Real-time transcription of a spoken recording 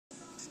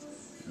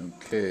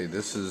Okay,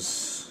 this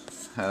is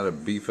how to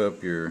beef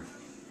up your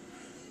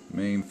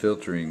main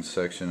filtering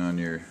section on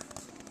your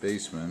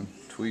Bassman,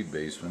 Tweed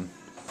Bassman,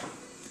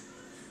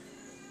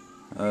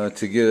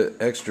 to get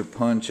extra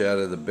punch out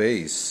of the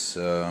bass.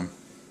 I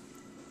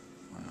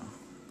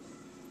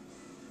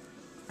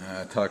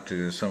talked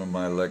to some of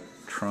my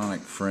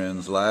electronic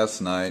friends last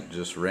night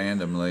just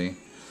randomly,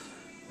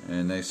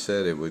 and they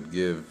said it would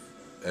give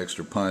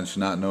extra punch,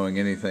 not knowing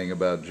anything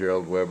about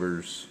Gerald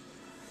Weber's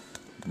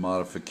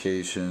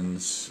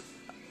modifications.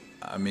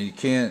 I mean, you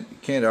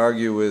can't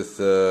argue with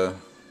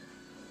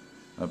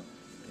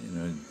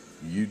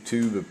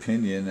YouTube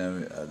opinion. I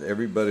mean,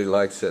 everybody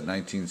likes that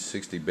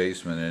 1960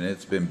 Bassman, and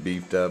it's been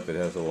beefed up. It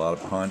has a lot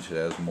of punch. It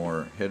has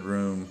more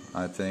headroom,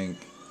 I think.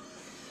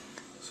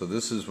 So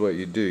this is what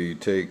you do. You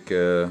take,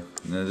 now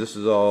this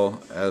is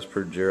all as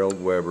per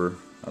Gerald Weber.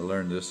 I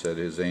learned this at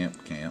his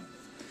amp camp.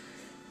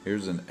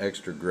 Here's an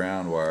extra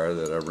ground wire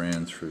that I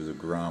ran through the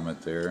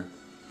grommet there.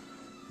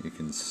 You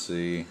can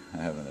see I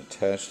haven't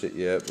attached it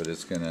yet, but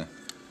it's going to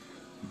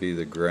be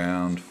the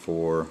ground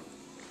for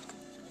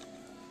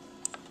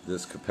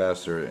this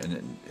capacitor.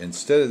 And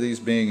instead of these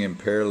being in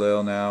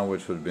parallel now,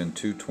 which would have been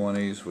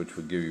 220s, which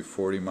would give you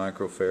 40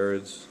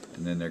 microfarads,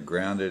 and then they're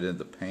grounded in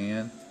the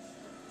pan,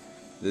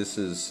 this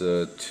is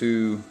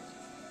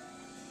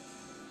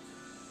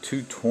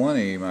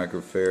 220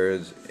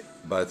 microfarads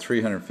by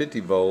 350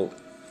 volt,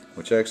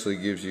 which actually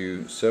gives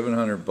you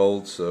 700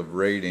 volts of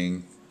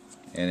rating,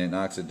 and it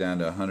knocks it down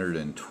to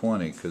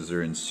 120 because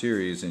they're in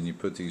series, and you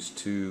put these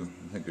two,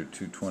 I think they're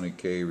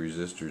 220K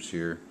resistors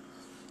here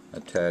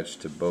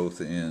attached to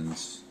both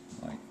ends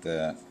like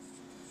that.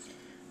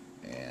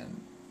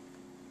 And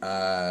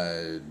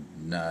I'm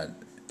not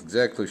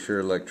exactly sure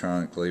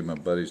electronically. My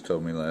buddies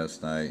told me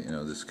last night,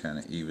 this kind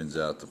of evens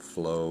out the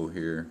flow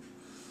here.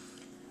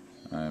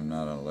 I'm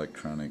not an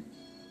electronic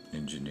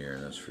engineer,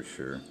 that's for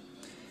sure.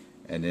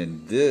 And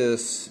then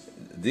these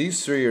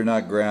three are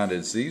not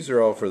grounded. These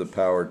are all for the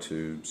power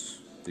tubes,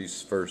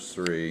 these first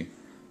three.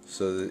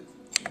 So that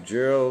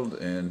Gerald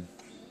and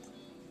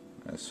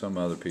some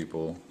other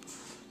people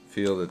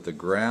feel that the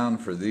ground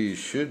for these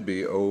should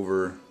be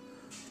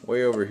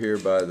way over here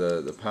by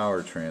the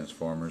power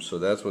transformer. So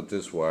that's what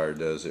this wire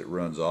does. It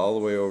runs all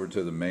the way over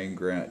to the main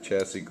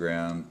chassis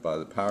ground by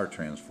the power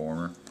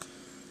transformer.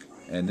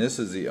 And this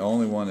is the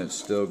only one that's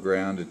still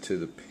grounded to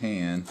the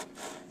pan.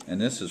 And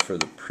this is for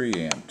the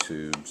preamp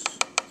tubes.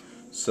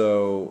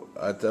 So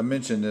I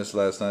mentioned this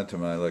last night to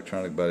my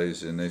electronic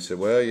buddies, and they said,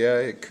 well, yeah,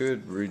 it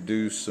could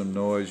reduce some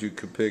noise. You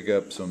could pick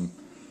up some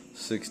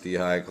 60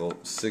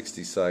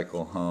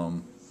 cycle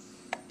hum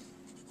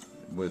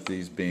with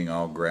these being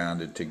all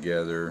grounded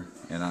together.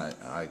 And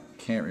I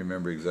can't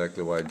remember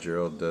exactly why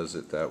Gerald does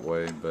it that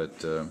way, but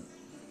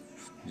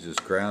he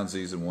just grounds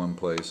these in one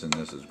place, and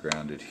this is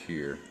grounded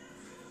here.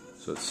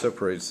 So it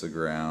separates the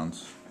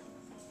grounds.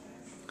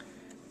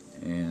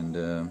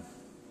 And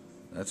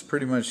that's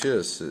pretty much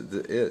this.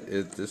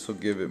 This will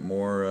give it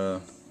more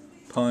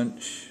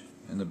punch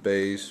in the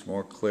bass,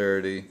 more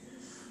clarity.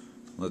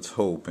 Let's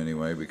hope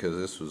anyway, because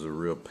this was a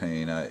real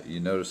pain. You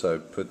notice I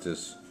put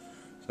this,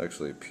 it's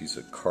actually a piece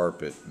of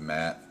carpet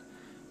mat.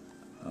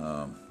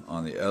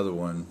 On the other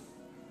one,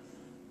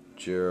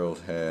 Gerald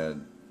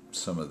had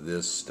some of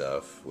this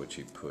stuff, which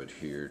he put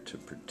here to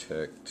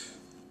protect.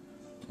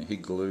 And he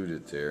glued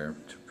it there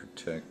to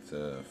protect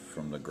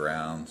from the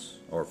grounds,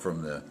 or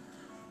from the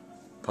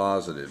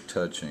positive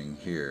touching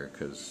here,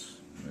 because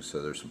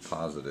so there's some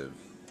positive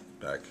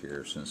back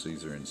here since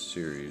these are in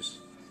series.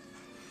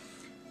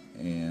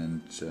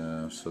 And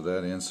so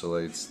that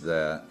insulates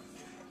that.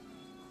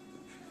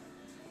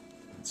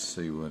 Let's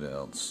see what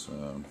else.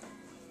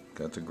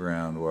 Got the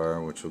ground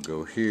wire, which will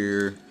go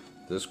here.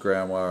 This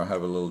ground wire will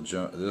have a little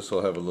this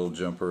will have a little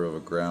jumper of a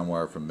ground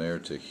wire from there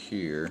to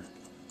here.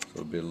 So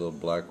it'll be a little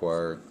black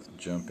wire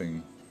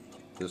jumping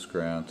this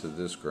ground to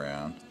this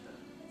ground.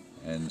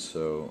 And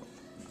so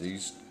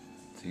these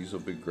will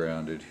be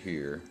grounded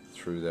here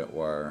through that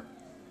wire.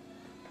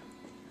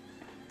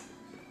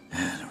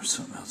 And there was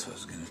something else I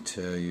was going to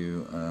tell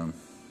you.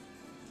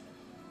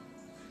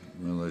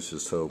 Well, let's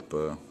just hope.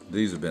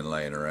 These have been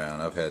laying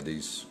around. I've had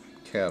these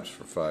caps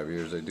for 5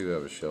 years. They do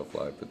have a shelf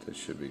life, but they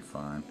should be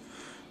fine.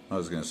 I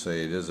was going to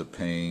say it is a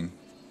pain.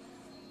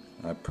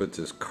 I put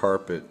this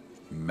carpet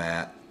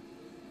mat,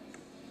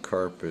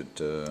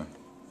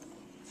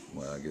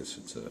 well, I guess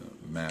it's a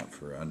mat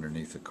for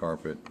underneath the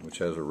carpet, which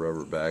has a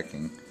rubber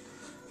backing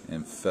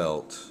and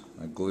felt.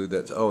 I glued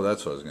that. Oh,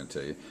 that's what I was going to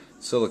tell you.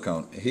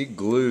 Silicone. He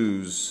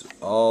glues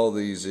all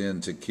these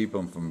in to keep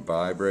them from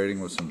vibrating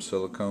with some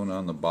silicone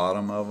on the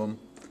bottom of them,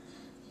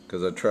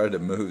 because I tried to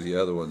move the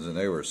other ones and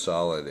they were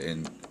solid.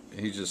 And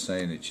he's just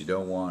saying that you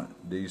don't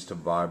want these to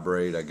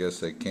vibrate. I guess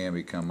they can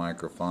become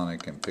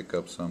microphonic and pick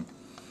up some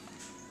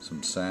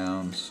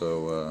sound.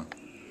 So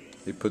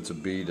he puts a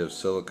bead of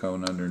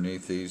silicone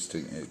underneath these,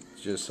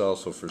 just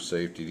also for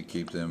safety, to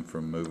keep them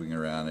from moving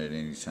around at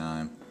any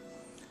time.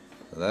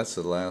 So that's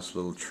the last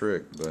little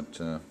trick, but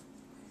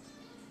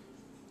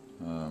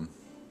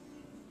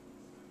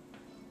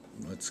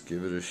let's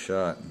give it a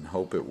shot and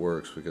hope it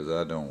works, because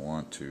I don't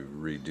want to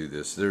redo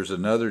this. There's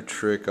another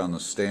trick on the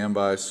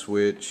standby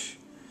switch,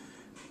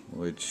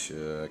 which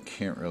I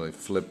can't really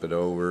flip it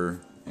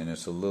over, and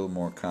it's a little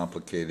more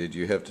complicated.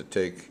 You have to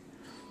take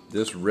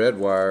this red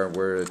wire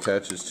where it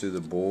attaches to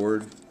the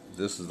board.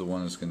 This is the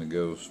one that's going to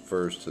go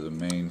first to the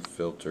main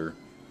filter.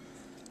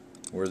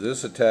 Where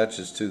this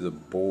attaches to the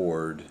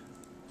board,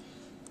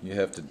 you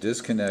have to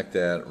disconnect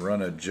that,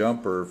 run a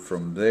jumper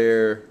from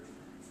there,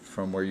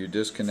 from where you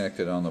disconnect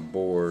it on the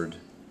board,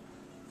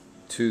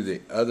 to the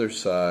other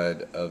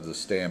side of the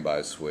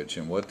standby switch.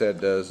 And what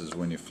that does is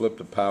when you flip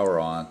the power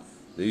on,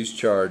 these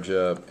charge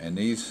up, and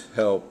these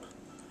help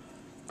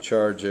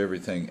charge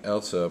everything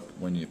else up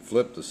when you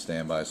flip the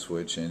standby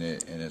switch, and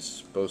it's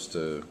supposed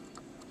to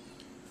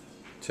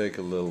take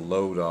a little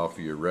load off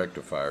of your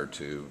rectifier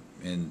tube.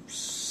 In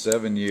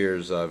 7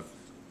 years I've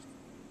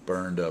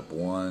burned up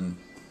one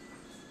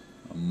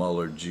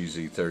Muller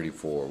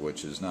GZ34,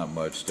 which is not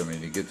much. I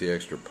mean, to get the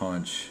extra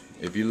punch,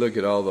 if you look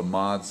at all the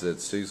mods that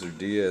Cesar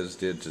Diaz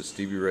did to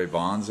Stevie Ray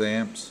Vaughan's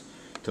amps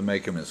to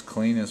make them as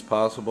clean as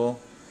possible,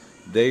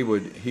 he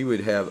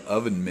would have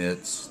oven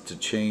mitts to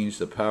change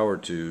the power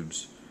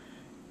tubes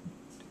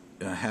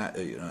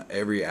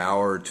every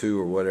hour or two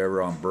or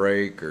whatever on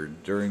break or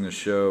during the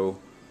show,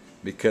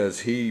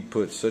 because he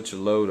put such a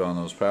load on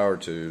those power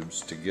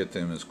tubes to get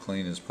them as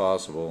clean as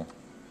possible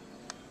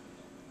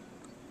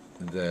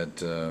that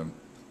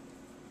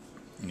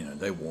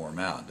they wore them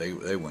out.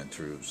 They went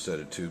through a set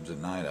of tubes a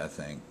night, I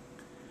think.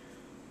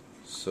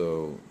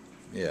 So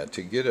yeah,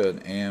 to get an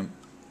amp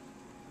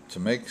to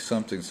make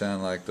something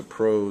sound like the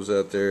pros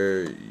out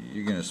there,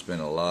 you're going to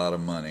spend a lot of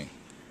money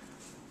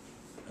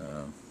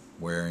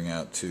wearing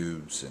out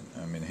tubes. And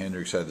I mean,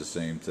 Hendrix had the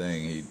same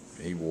thing.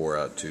 He wore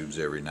out tubes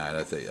every night.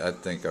 I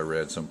think I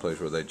read someplace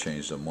where they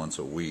changed them once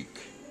a week.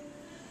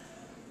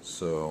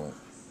 So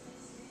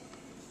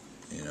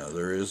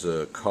there is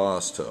a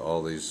cost to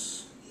all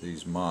these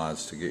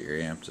mods to get your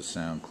amp to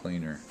sound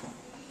cleaner.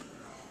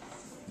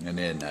 And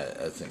then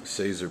I think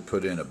Cesar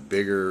put in a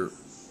bigger,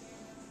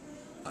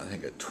 I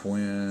think a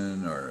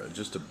twin or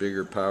just a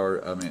bigger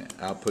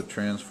output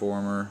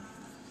transformer.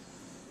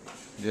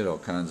 He did all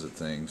kinds of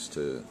things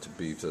to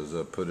beef those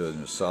up. Put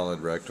in a solid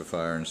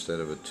rectifier instead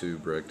of a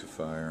tube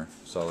rectifier,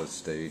 solid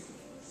state.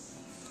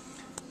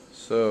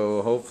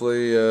 So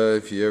hopefully,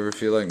 if you ever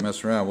feel like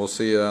messing around, we'll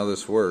see how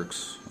this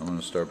works. I'm going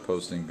to start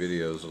posting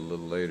videos a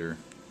little later,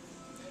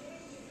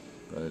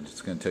 but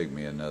it's going to take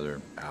me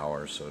another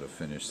hour or so to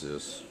finish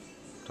this.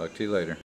 Talk to you later.